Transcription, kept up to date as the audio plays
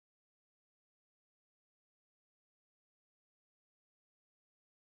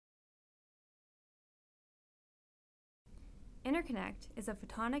INTERCONNECT is a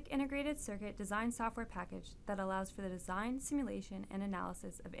photonic integrated circuit design software package that allows for the design, simulation, and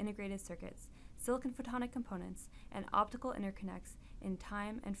analysis of integrated circuits, silicon photonic components, and optical interconnects in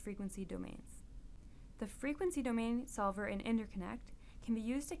time and frequency domains. The frequency domain solver in INTERCONNECT can be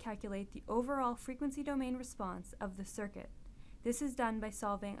used to calculate the overall frequency domain response of the circuit. This is done by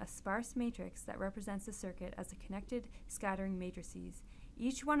solving a sparse matrix that represents the circuit as a connected scattering matrices,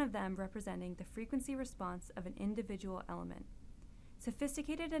 each one of them representing the frequency response of an individual element.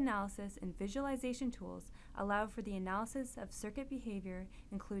 Sophisticated analysis and visualization tools allow for the analysis of circuit behavior,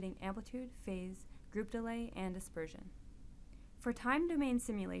 including amplitude, phase, group delay, and dispersion. For time domain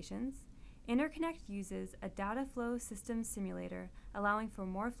simulations, INTERCONNECT uses a data flow systems simulator, allowing for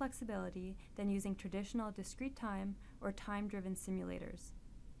more flexibility than using traditional discrete time or time-driven simulators.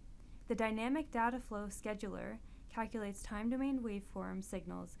 The dynamic data flow scheduler calculates time domain waveform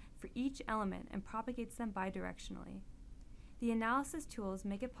signals for each element and propagates them bidirectionally. The analysis tools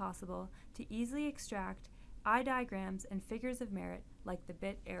make it possible to easily extract eye diagrams and figures of merit like the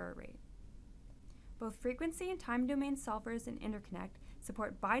bit error rate. Both frequency and time domain solvers in INTERCONNECT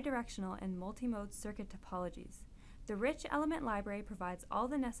support bidirectional and multimode circuit topologies. The rich element library provides all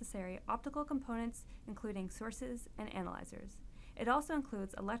the necessary optical components, including sources and analyzers. It also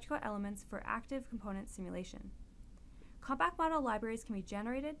includes electrical elements for active component simulation. Compact model libraries can be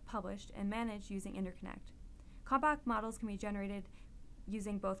generated, published, and managed using INTERCONNECT. Compact models can be generated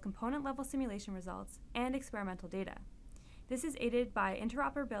using both component-level simulation results and experimental data. This is aided by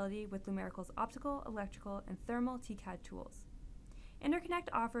interoperability with Lumerical's optical, electrical, and thermal TCAD tools. INTERCONNECT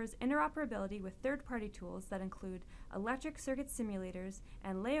offers interoperability with third-party tools that include electric circuit simulators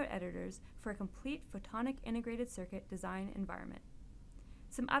and layout editors for a complete photonic integrated circuit design environment.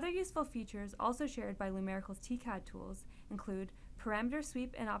 Some other useful features also shared by Lumerical's TCAD tools include parameter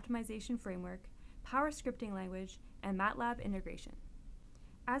sweep and optimization framework, power scripting language, and MATLAB integration.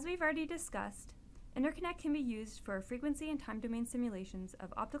 As we've already discussed, INTERCONNECT can be used for frequency and time domain simulations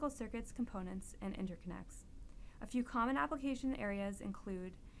of optical circuits, components, and interconnects. A few common application areas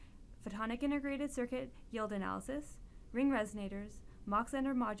include photonic integrated circuit yield analysis, ring resonators,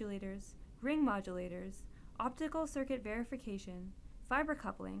 Mach-Zehnder modulators, ring modulators, optical circuit verification, fiber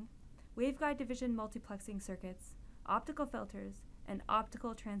coupling, waveguide division multiplexing circuits, optical filters, and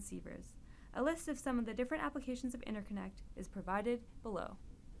optical transceivers. A list of some of the different applications of INTERCONNECT is provided below.